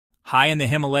High in the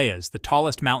Himalayas, the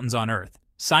tallest mountains on Earth,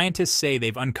 scientists say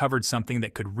they've uncovered something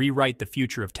that could rewrite the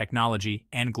future of technology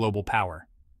and global power.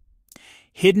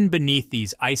 Hidden beneath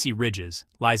these icy ridges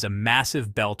lies a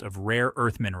massive belt of rare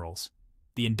earth minerals,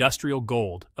 the industrial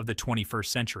gold of the 21st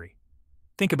century.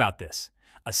 Think about this.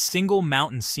 A single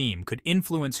mountain seam could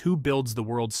influence who builds the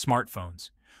world's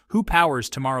smartphones, who powers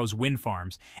tomorrow's wind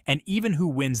farms, and even who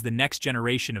wins the next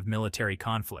generation of military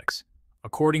conflicts.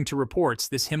 According to reports,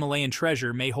 this Himalayan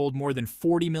treasure may hold more than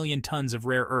 40 million tons of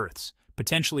rare earths,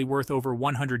 potentially worth over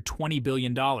 $120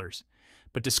 billion.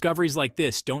 But discoveries like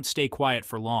this don't stay quiet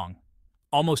for long.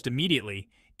 Almost immediately,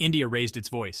 India raised its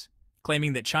voice,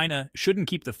 claiming that China shouldn't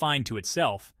keep the find to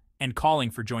itself and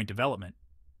calling for joint development.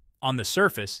 On the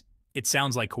surface, it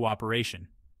sounds like cooperation.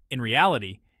 In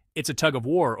reality, it's a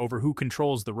tug-of-war over who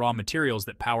controls the raw materials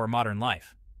that power modern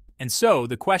life. And so,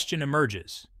 the question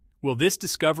emerges. Will this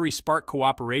discovery spark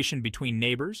cooperation between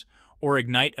neighbors, or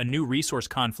ignite a new resource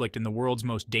conflict in the world's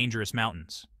most dangerous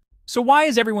mountains? So why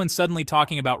is everyone suddenly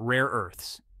talking about rare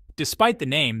earths? Despite the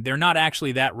name, they're not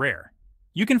actually that rare.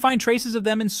 You can find traces of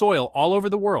them in soil all over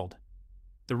the world.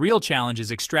 The real challenge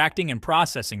is extracting and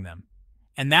processing them.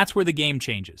 And that's where the game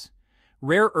changes.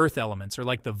 Rare earth elements are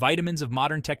like the vitamins of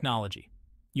modern technology.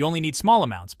 You only need small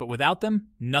amounts, but without them,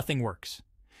 nothing works.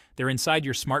 They're inside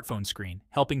your smartphone screen,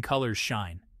 helping colors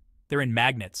shine. They're in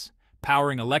magnets,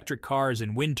 powering electric cars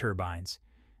and wind turbines.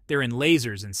 They're in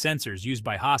lasers and sensors used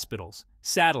by hospitals,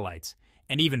 satellites,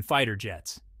 and even fighter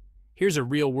jets. Here's a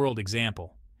real-world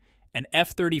example. An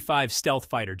F-35 stealth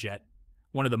fighter jet,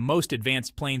 one of the most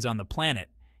advanced planes on the planet,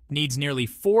 needs nearly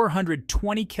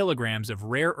 420 kilograms of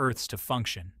rare earths to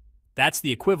function. That's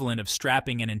the equivalent of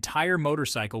strapping an entire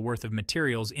motorcycle worth of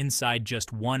materials inside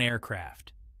just one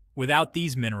aircraft. Without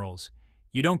these minerals,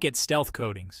 you don't get stealth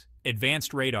coatings,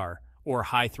 advanced radar, or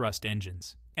high-thrust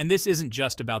engines. And this isn't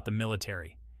just about the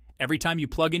military. Every time you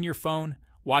plug in your phone,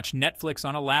 watch Netflix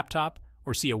on a laptop,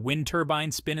 or see a wind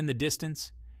turbine spin in the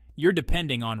distance, you're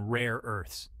depending on rare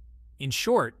earths. In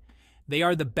short, they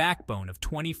are the backbone of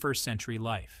 21st century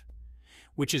life.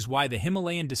 Which is why the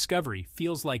Himalayan discovery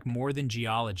feels like more than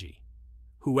geology.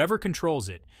 Whoever controls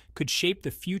it could shape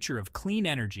the future of clean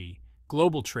energy,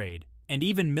 global trade, and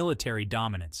even military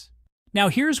dominance. Now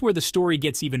here's where the story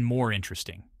gets even more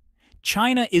interesting.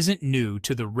 China isn't new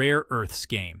to the rare earths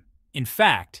game. In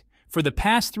fact, for the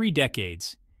past 3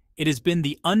 decades, it has been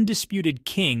the undisputed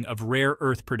king of rare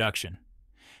earth production.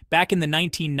 Back in the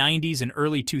 1990s and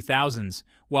early 2000s,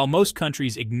 while most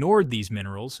countries ignored these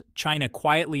minerals, China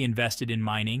quietly invested in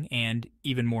mining and,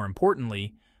 even more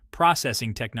importantly,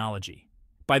 processing technology.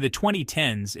 By the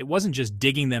 2010s, it wasn't just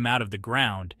digging them out of the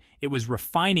ground, it was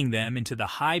refining them into the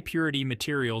high-purity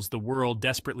materials the world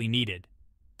desperately needed.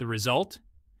 The result?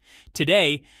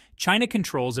 Today, China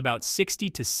controls about 60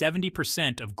 to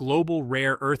 70% of global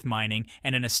rare earth mining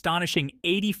and an astonishing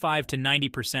 85 to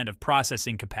 90% of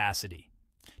processing capacity.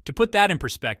 To put that in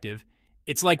perspective,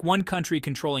 it's like one country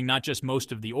controlling not just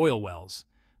most of the oil wells,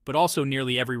 but also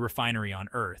nearly every refinery on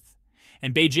Earth.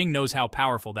 And Beijing knows how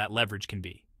powerful that leverage can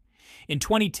be. In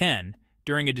 2010,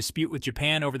 during a dispute with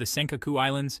Japan over the Senkaku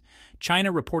Islands,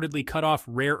 China reportedly cut off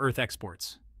rare earth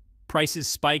exports. Prices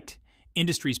spiked,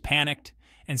 industries panicked,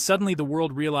 and suddenly the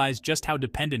world realized just how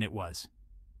dependent it was.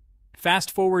 Fast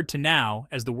forward to now,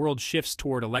 as the world shifts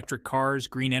toward electric cars,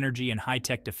 green energy, and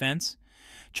high-tech defense,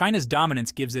 China's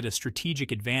dominance gives it a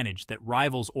strategic advantage that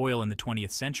rivals oil in the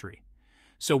 20th century.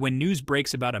 So when news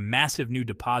breaks about a massive new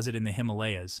deposit in the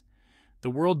Himalayas, the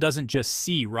world doesn't just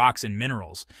see rocks and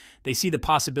minerals, they see the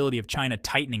possibility of China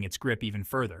tightening its grip even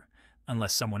further,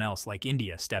 unless someone else like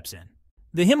India steps in.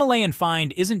 The Himalayan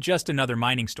find isn't just another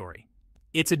mining story.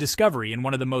 It's a discovery in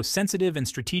one of the most sensitive and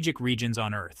strategic regions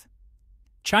on Earth.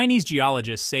 Chinese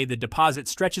geologists say the deposit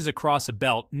stretches across a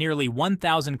belt nearly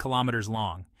 1,000 kilometers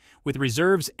long, with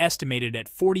reserves estimated at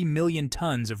 40 million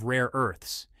tons of rare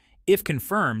earths. If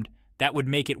confirmed, that would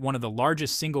make it one of the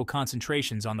largest single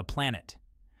concentrations on the planet.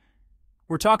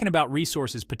 We're talking about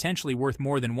resources potentially worth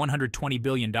more than $120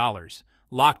 billion,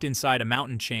 locked inside a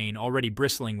mountain chain already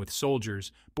bristling with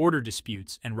soldiers, border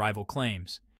disputes, and rival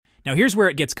claims. Now here's where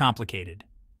it gets complicated.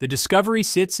 The discovery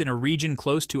sits in a region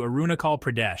close to Arunachal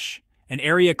Pradesh, an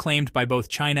area claimed by both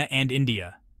China and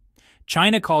India.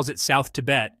 China calls it South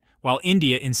Tibet, while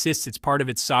India insists it's part of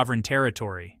its sovereign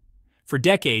territory. For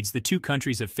decades, the two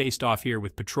countries have faced off here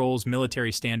with patrols,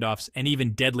 military standoffs, and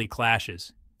even deadly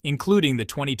clashes, including the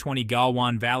 2020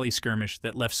 Galwan Valley skirmish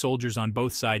that left soldiers on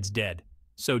both sides dead.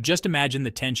 So just imagine the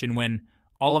tension when,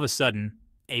 all of a sudden,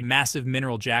 a massive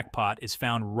mineral jackpot is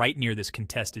found right near this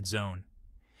contested zone.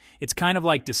 It's kind of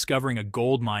like discovering a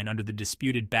gold mine under the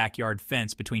disputed backyard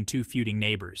fence between two feuding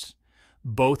neighbors.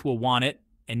 Both will want it,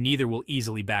 and neither will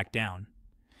easily back down.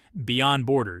 Beyond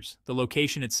borders, the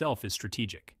location itself is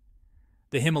strategic.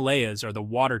 The Himalayas are the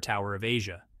water tower of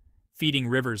Asia, feeding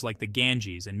rivers like the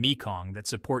Ganges and Mekong that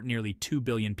support nearly 2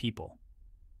 billion people.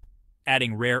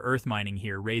 Adding rare earth mining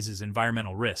here raises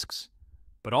environmental risks,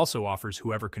 but also offers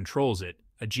whoever controls it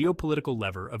a geopolitical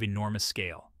lever of enormous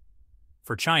scale.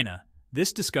 For China,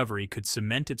 this discovery could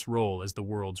cement its role as the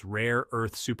world's rare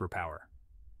earth superpower.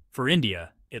 For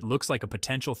India, it looks like a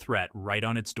potential threat right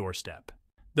on its doorstep.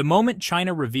 The moment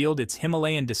China revealed its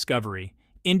Himalayan discovery,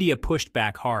 India pushed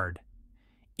back hard.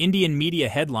 Indian media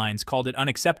headlines called it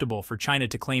unacceptable for China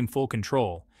to claim full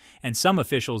control, and some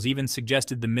officials even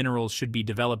suggested the minerals should be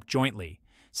developed jointly,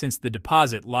 since the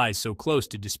deposit lies so close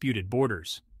to disputed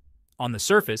borders. On the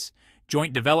surface,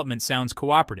 joint development sounds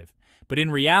cooperative, but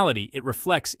in reality it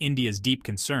reflects India's deep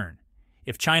concern.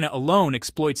 If China alone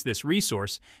exploits this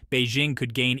resource, Beijing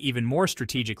could gain even more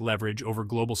strategic leverage over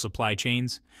global supply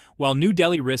chains, while New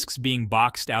Delhi risks being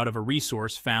boxed out of a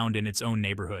resource found in its own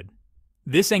neighborhood.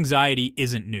 This anxiety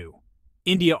isn't new.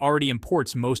 India already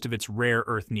imports most of its rare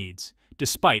earth needs,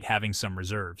 despite having some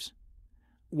reserves.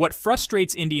 What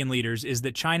frustrates Indian leaders is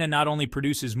that China not only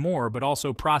produces more but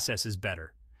also processes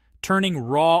better, turning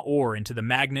raw ore into the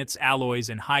magnets, alloys,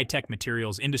 and high-tech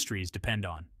materials industries depend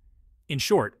on. In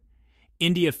short,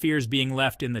 India fears being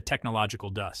left in the technological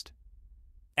dust.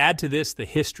 Add to this the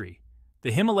history.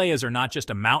 The Himalayas are not just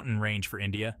a mountain range for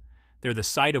India. They're the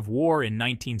site of war in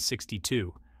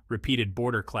 1962, repeated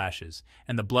border clashes,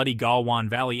 and the bloody Galwan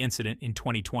Valley incident in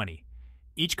 2020.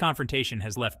 Each confrontation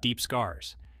has left deep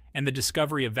scars, and the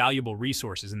discovery of valuable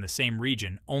resources in the same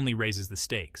region only raises the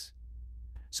stakes.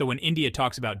 So when India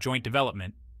talks about joint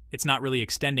development, it's not really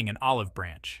extending an olive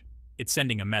branch. It's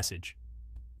sending a message.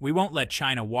 We won't let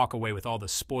China walk away with all the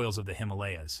spoils of the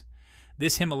Himalayas.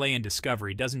 This Himalayan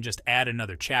discovery doesn't just add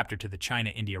another chapter to the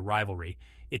China-India rivalry,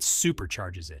 it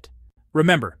supercharges it.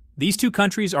 Remember, these two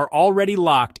countries are already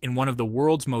locked in one of the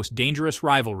world's most dangerous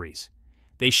rivalries.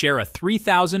 They share a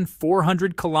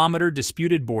 3,400-kilometer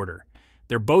disputed border.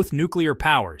 They're both nuclear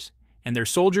powers, and their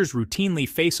soldiers routinely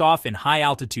face off in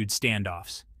high-altitude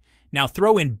standoffs. Now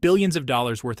throw in billions of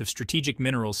dollars worth of strategic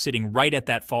minerals sitting right at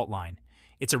that fault line.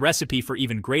 It's a recipe for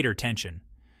even greater tension.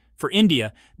 For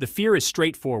India, the fear is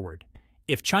straightforward.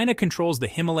 If China controls the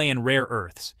Himalayan rare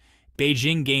earths,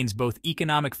 Beijing gains both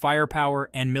economic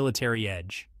firepower and military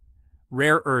edge.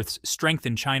 Rare earths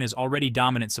strengthen China's already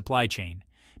dominant supply chain,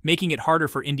 making it harder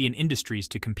for Indian industries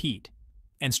to compete.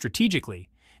 And strategically,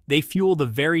 they fuel the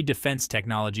very defense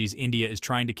technologies India is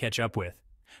trying to catch up with,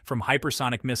 from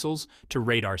hypersonic missiles to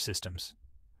radar systems.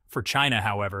 For China,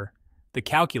 however, the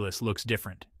calculus looks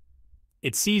different.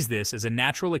 It sees this as a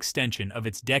natural extension of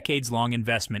its decades-long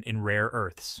investment in rare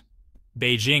earths.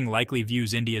 Beijing likely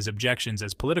views India's objections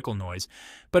as political noise,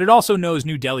 but it also knows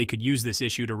New Delhi could use this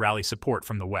issue to rally support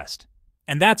from the West.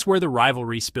 And that's where the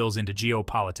rivalry spills into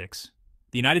geopolitics.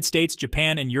 The United States,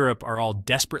 Japan, and Europe are all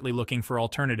desperately looking for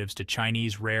alternatives to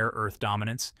Chinese rare earth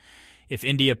dominance. If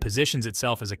India positions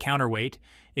itself as a counterweight,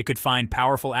 it could find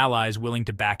powerful allies willing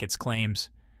to back its claims,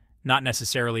 not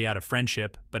necessarily out of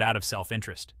friendship, but out of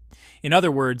self-interest. In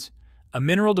other words, a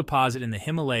mineral deposit in the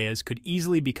Himalayas could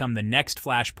easily become the next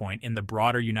flashpoint in the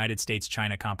broader United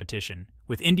States-China competition,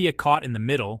 with India caught in the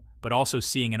middle, but also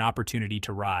seeing an opportunity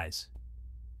to rise.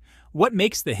 What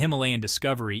makes the Himalayan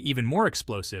discovery even more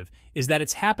explosive is that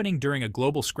it's happening during a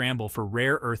global scramble for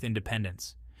rare earth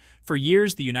independence. For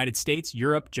years, the United States,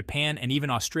 Europe, Japan, and even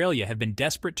Australia have been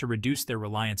desperate to reduce their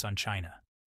reliance on China.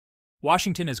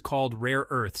 Washington has called rare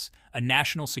earths a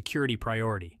national security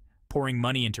priority, pouring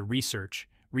money into research,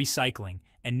 recycling,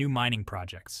 and new mining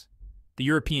projects. The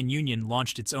European Union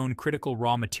launched its own Critical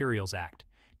Raw Materials Act,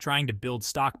 trying to build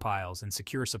stockpiles and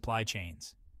secure supply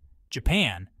chains.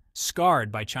 Japan,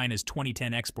 scarred by China's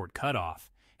 2010 export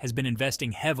cutoff, has been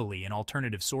investing heavily in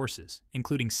alternative sources,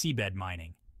 including seabed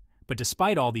mining. But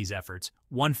despite all these efforts,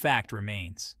 one fact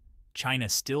remains: China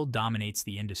still dominates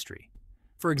the industry.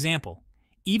 For example,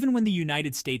 even when the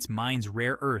United States mines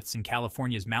rare earths in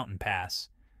California's Mountain Pass,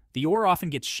 the ore often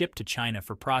gets shipped to China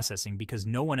for processing because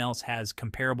no one else has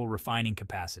comparable refining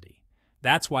capacity.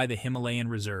 That's why the Himalayan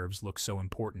reserves look so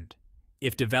important.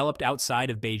 If developed outside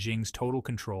of Beijing's total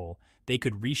control, they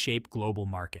could reshape global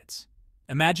markets.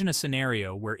 Imagine a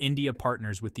scenario where India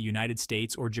partners with the United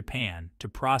States or Japan to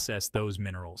process those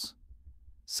minerals.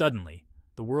 Suddenly,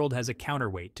 the world has a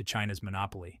counterweight to China's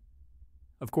monopoly.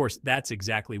 Of course, that's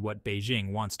exactly what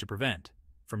Beijing wants to prevent.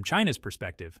 From China's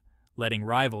perspective, letting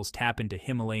rivals tap into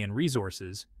Himalayan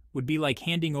resources would be like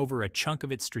handing over a chunk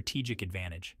of its strategic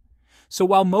advantage. So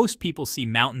while most people see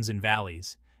mountains and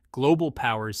valleys, global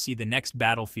powers see the next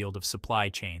battlefield of supply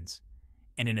chains.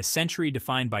 And in a century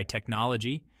defined by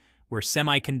technology, where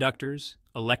semiconductors,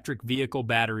 electric vehicle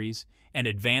batteries, and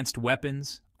advanced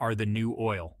weapons are the new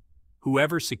oil,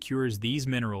 whoever secures these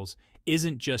minerals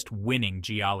isn't just winning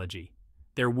geology.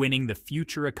 They're winning the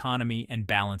future economy and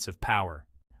balance of power.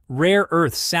 Rare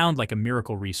earths sound like a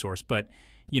miracle resource, but,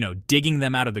 digging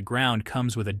them out of the ground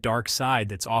comes with a dark side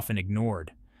that's often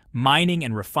ignored. Mining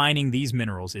and refining these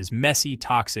minerals is messy,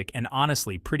 toxic, and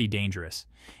honestly pretty dangerous.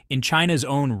 In China's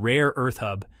own rare earth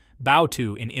hub,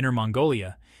 Baotou in Inner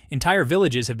Mongolia, entire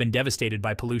villages have been devastated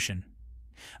by pollution.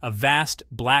 A vast,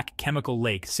 black chemical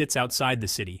lake sits outside the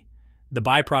city, the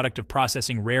byproduct of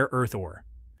processing rare earth ore.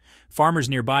 Farmers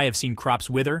nearby have seen crops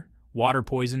wither, water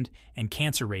poisoned, and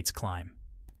cancer rates climb.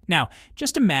 Now,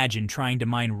 just imagine trying to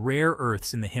mine rare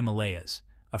earths in the Himalayas,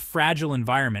 a fragile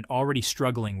environment already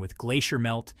struggling with glacier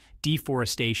melt,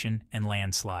 deforestation, and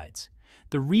landslides.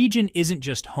 The region isn't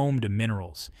just home to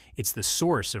minerals, it's the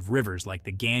source of rivers like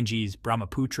the Ganges,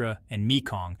 Brahmaputra, and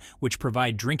Mekong, which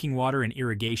provide drinking water and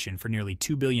irrigation for nearly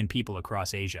 2 billion people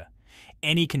across Asia.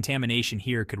 Any contamination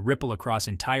here could ripple across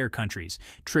entire countries,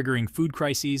 triggering food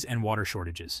crises and water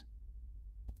shortages.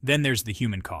 Then there's the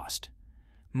human cost.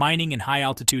 Mining in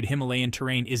high-altitude Himalayan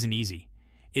terrain isn't easy.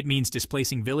 It means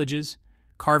displacing villages,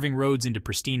 carving roads into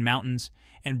pristine mountains,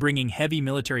 and bringing heavy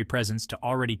military presence to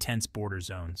already tense border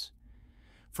zones.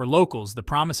 For locals, the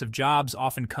promise of jobs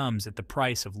often comes at the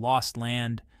price of lost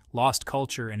land, lost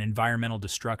culture, and environmental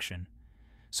destruction.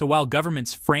 So while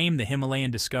governments frame the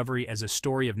Himalayan discovery as a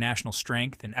story of national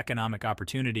strength and economic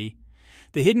opportunity,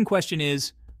 the hidden question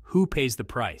is, who pays the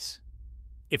price?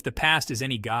 If the past is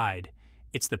any guide,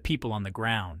 it's the people on the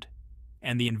ground,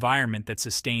 and the environment that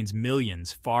sustains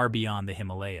millions far beyond the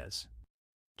Himalayas.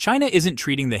 China isn't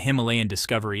treating the Himalayan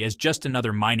discovery as just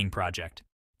another mining project.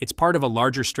 It's part of a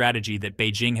larger strategy that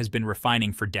Beijing has been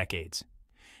refining for decades.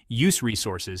 Use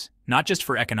resources, not just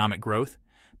for economic growth,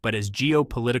 but as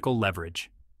geopolitical leverage.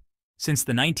 Since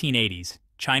the 1980s,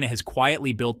 China has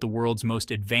quietly built the world's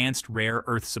most advanced rare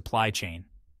earth supply chain,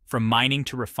 from mining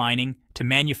to refining to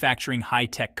manufacturing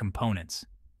high-tech components.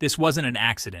 This wasn't an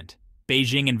accident.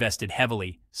 Beijing invested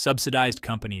heavily, subsidized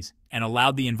companies, and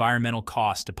allowed the environmental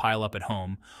costs to pile up at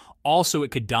home, all so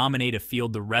it could dominate a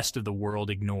field the rest of the world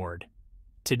ignored.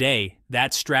 Today,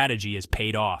 that strategy has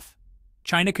paid off.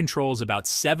 China controls about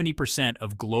 70%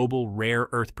 of global rare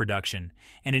earth production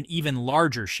and an even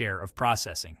larger share of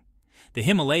processing. The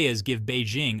Himalayas give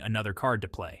Beijing another card to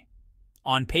play.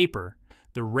 On paper,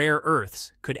 the rare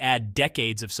earths could add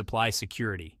decades of supply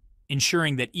security,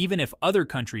 ensuring that even if other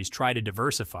countries try to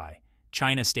diversify,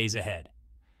 China stays ahead.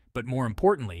 But more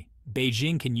importantly,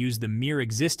 Beijing can use the mere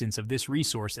existence of this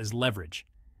resource as leverage.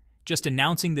 Just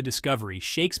announcing the discovery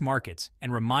shakes markets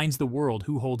and reminds the world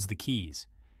who holds the keys.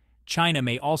 China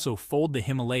may also fold the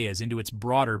Himalayas into its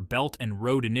broader Belt and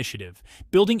Road Initiative,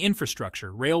 building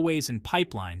infrastructure, railways, and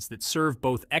pipelines that serve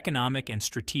both economic and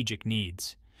strategic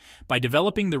needs. By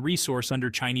developing the resource under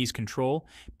Chinese control,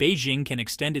 Beijing can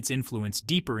extend its influence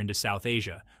deeper into South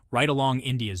Asia, right along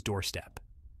India's doorstep.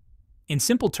 In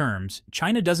simple terms,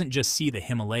 China doesn't just see the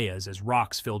Himalayas as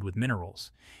rocks filled with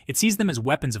minerals. It sees them as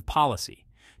weapons of policy,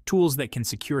 tools that can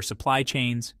secure supply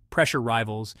chains, pressure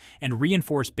rivals, and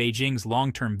reinforce Beijing's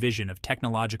long-term vision of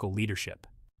technological leadership.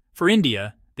 For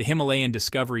India, the Himalayan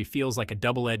discovery feels like a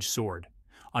double-edged sword.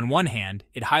 On one hand,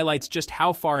 it highlights just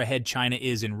how far ahead China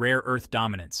is in rare earth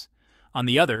dominance. On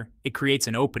the other, it creates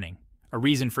an opening, a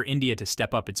reason for India to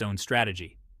step up its own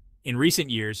strategy. In recent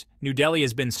years, New Delhi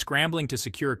has been scrambling to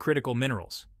secure critical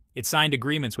minerals. It signed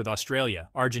agreements with Australia,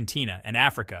 Argentina, and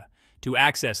Africa to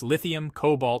access lithium,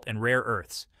 cobalt, and rare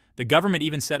earths. The government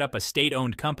even set up a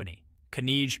state-owned company,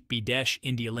 Khanij Bidesh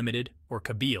India Limited, or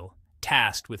Kabil,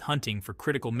 tasked with hunting for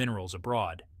critical minerals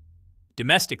abroad.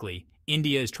 Domestically,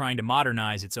 India is trying to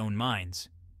modernize its own mines.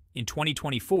 In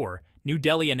 2024, New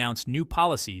Delhi announced new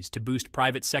policies to boost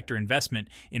private sector investment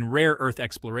in rare earth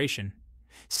exploration,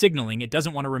 signaling it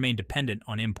doesn't want to remain dependent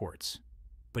on imports.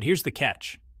 But here's the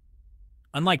catch.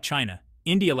 Unlike China,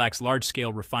 India lacks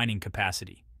large-scale refining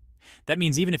capacity. That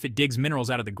means even if it digs minerals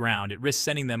out of the ground, it risks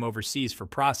sending them overseas for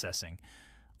processing,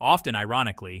 often,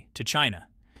 ironically, to China.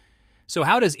 So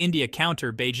how does India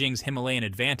counter Beijing's Himalayan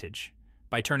advantage?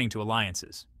 By turning to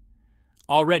alliances.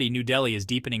 Already, New Delhi is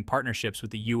deepening partnerships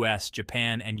with the US,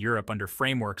 Japan, and Europe under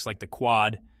frameworks like the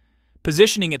Quad,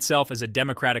 positioning itself as a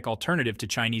democratic alternative to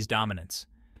Chinese dominance.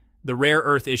 The rare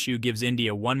earth issue gives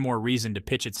India one more reason to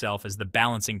pitch itself as the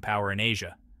balancing power in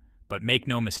Asia. But make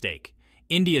no mistake,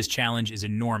 India's challenge is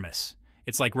enormous.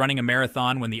 It's like running a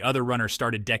marathon when the other runner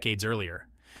started decades earlier.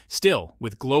 Still,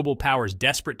 with global powers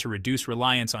desperate to reduce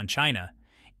reliance on China,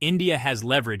 India has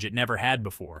leverage it never had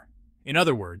before. In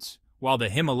other words, while the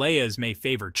Himalayas may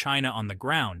favor China on the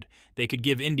ground, they could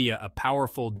give India a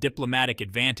powerful diplomatic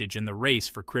advantage in the race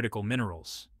for critical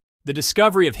minerals. The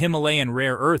discovery of Himalayan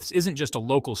rare earths isn't just a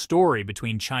local story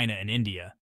between China and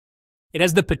India. It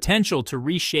has the potential to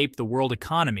reshape the world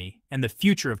economy and the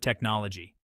future of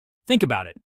technology. Think about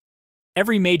it.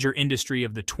 Every major industry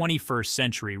of the 21st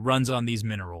century runs on these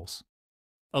minerals.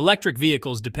 Electric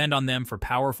vehicles depend on them for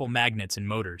powerful magnets and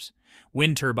motors.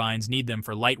 Wind turbines need them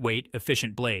for lightweight,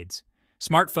 efficient blades.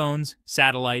 Smartphones,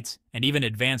 satellites, and even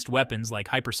advanced weapons like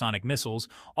hypersonic missiles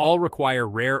all require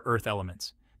rare earth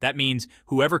elements. That means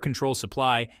whoever controls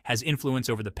supply has influence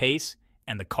over the pace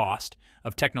and the cost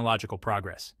of technological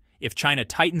progress. If China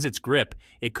tightens its grip,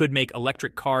 it could make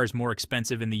electric cars more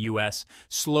expensive in the US,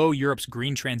 slow Europe's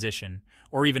green transition,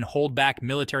 or even hold back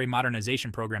military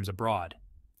modernization programs abroad.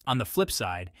 On the flip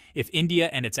side, if India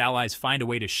and its allies find a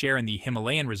way to share in the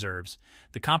Himalayan reserves,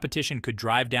 the competition could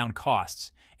drive down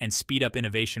costs and speed up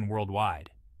innovation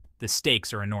worldwide. The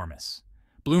stakes are enormous.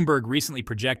 Bloomberg recently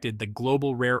projected the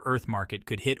global rare earth market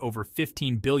could hit over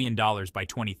 $15 billion by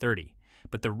 2030,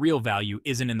 but the real value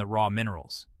isn't in the raw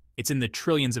minerals. It's in the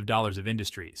trillions of dollars of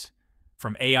industries,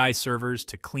 from AI servers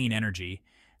to clean energy,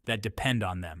 that depend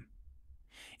on them.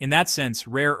 In that sense,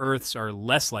 rare earths are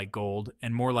less like gold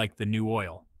and more like the new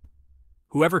oil.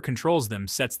 Whoever controls them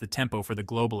sets the tempo for the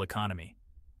global economy.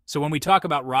 So when we talk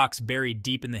about rocks buried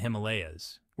deep in the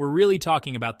Himalayas, we're really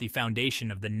talking about the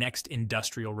foundation of the next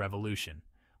industrial revolution,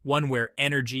 one where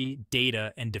energy,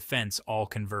 data, and defense all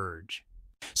converge.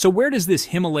 So where does this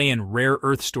Himalayan rare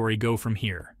earth story go from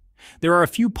here? There are a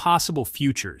few possible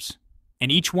futures,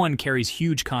 and each one carries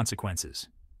huge consequences.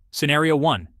 Scenario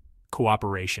 1.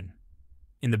 Cooperation.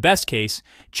 In the best case,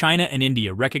 China and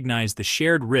India recognize the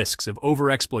shared risks of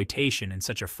overexploitation in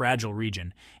such a fragile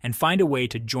region and find a way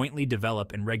to jointly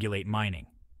develop and regulate mining.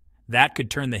 That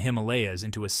could turn the Himalayas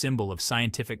into a symbol of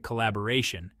scientific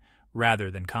collaboration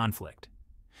rather than conflict.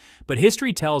 But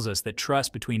history tells us that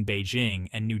trust between Beijing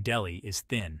and New Delhi is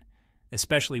thin,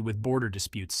 especially with border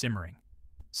disputes simmering.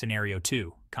 Scenario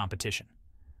 2. Competition.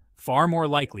 Far more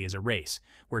likely is a race,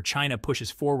 where China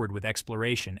pushes forward with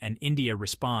exploration and India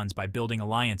responds by building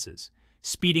alliances,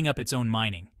 speeding up its own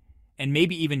mining, and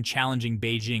maybe even challenging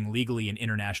Beijing legally in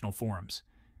international forums.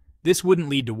 This wouldn't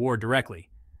lead to war directly,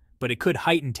 but it could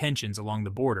heighten tensions along the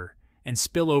border and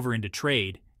spill over into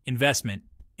trade, investment,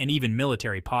 and even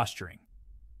military posturing.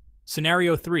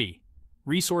 Scenario 3.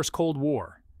 Resource Cold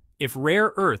War. If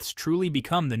rare earths truly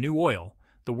become the new oil,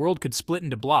 the world could split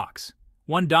into blocks,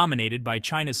 one dominated by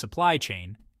China's supply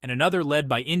chain and another led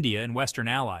by India and Western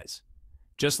allies.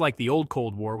 Just like the old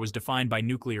Cold War was defined by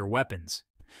nuclear weapons,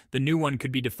 the new one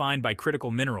could be defined by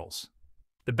critical minerals.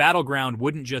 The battleground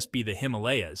wouldn't just be the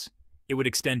Himalayas, it would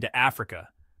extend to Africa,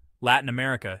 Latin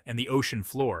America, and the ocean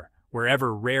floor,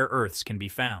 wherever rare earths can be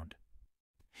found.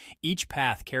 Each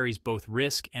path carries both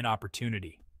risk and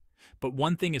opportunity. But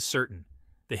one thing is certain,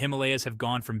 the Himalayas have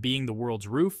gone from being the world's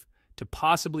roof to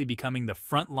possibly becoming the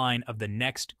front line of the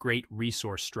next great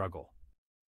resource struggle.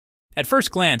 At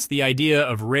first glance, the idea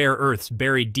of rare earths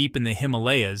buried deep in the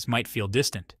Himalayas might feel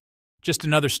distant. Just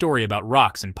another story about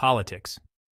rocks and politics.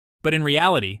 But in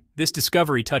reality, this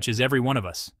discovery touches every one of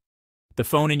us. The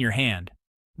phone in your hand,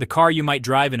 the car you might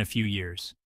drive in a few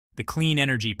years, the clean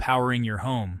energy powering your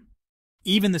home,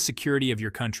 even the security of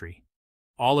your country.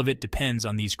 All of it depends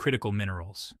on these critical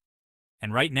minerals.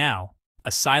 And right now,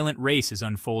 a silent race is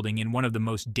unfolding in one of the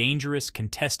most dangerous,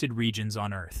 contested regions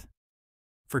on Earth.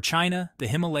 For China, the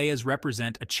Himalayas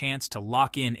represent a chance to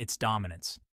lock in its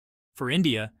dominance. For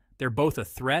India, they're both a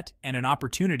threat and an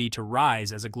opportunity to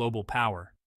rise as a global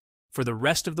power. For the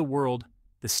rest of the world,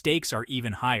 the stakes are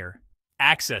even higher.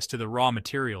 Access to the raw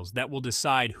materials that will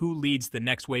decide who leads the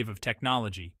next wave of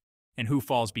technology and who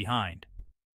falls behind.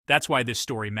 That's why this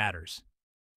story matters.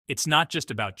 It's not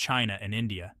just about China and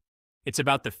India. It's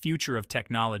about the future of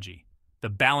technology, the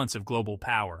balance of global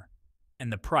power,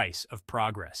 and the price of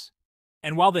progress.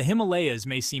 And while the Himalayas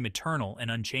may seem eternal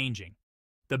and unchanging,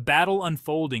 the battle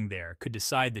unfolding there could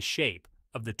decide the shape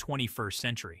of the 21st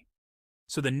century.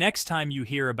 So the next time you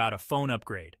hear about a phone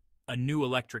upgrade, a new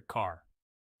electric car,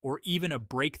 or even a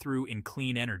breakthrough in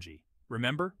clean energy,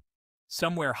 remember?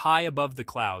 Somewhere high above the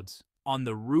clouds, on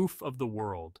the roof of the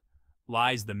world,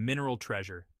 lies the mineral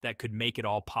treasure that could make it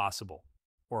all possible,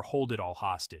 or hold it all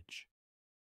hostage.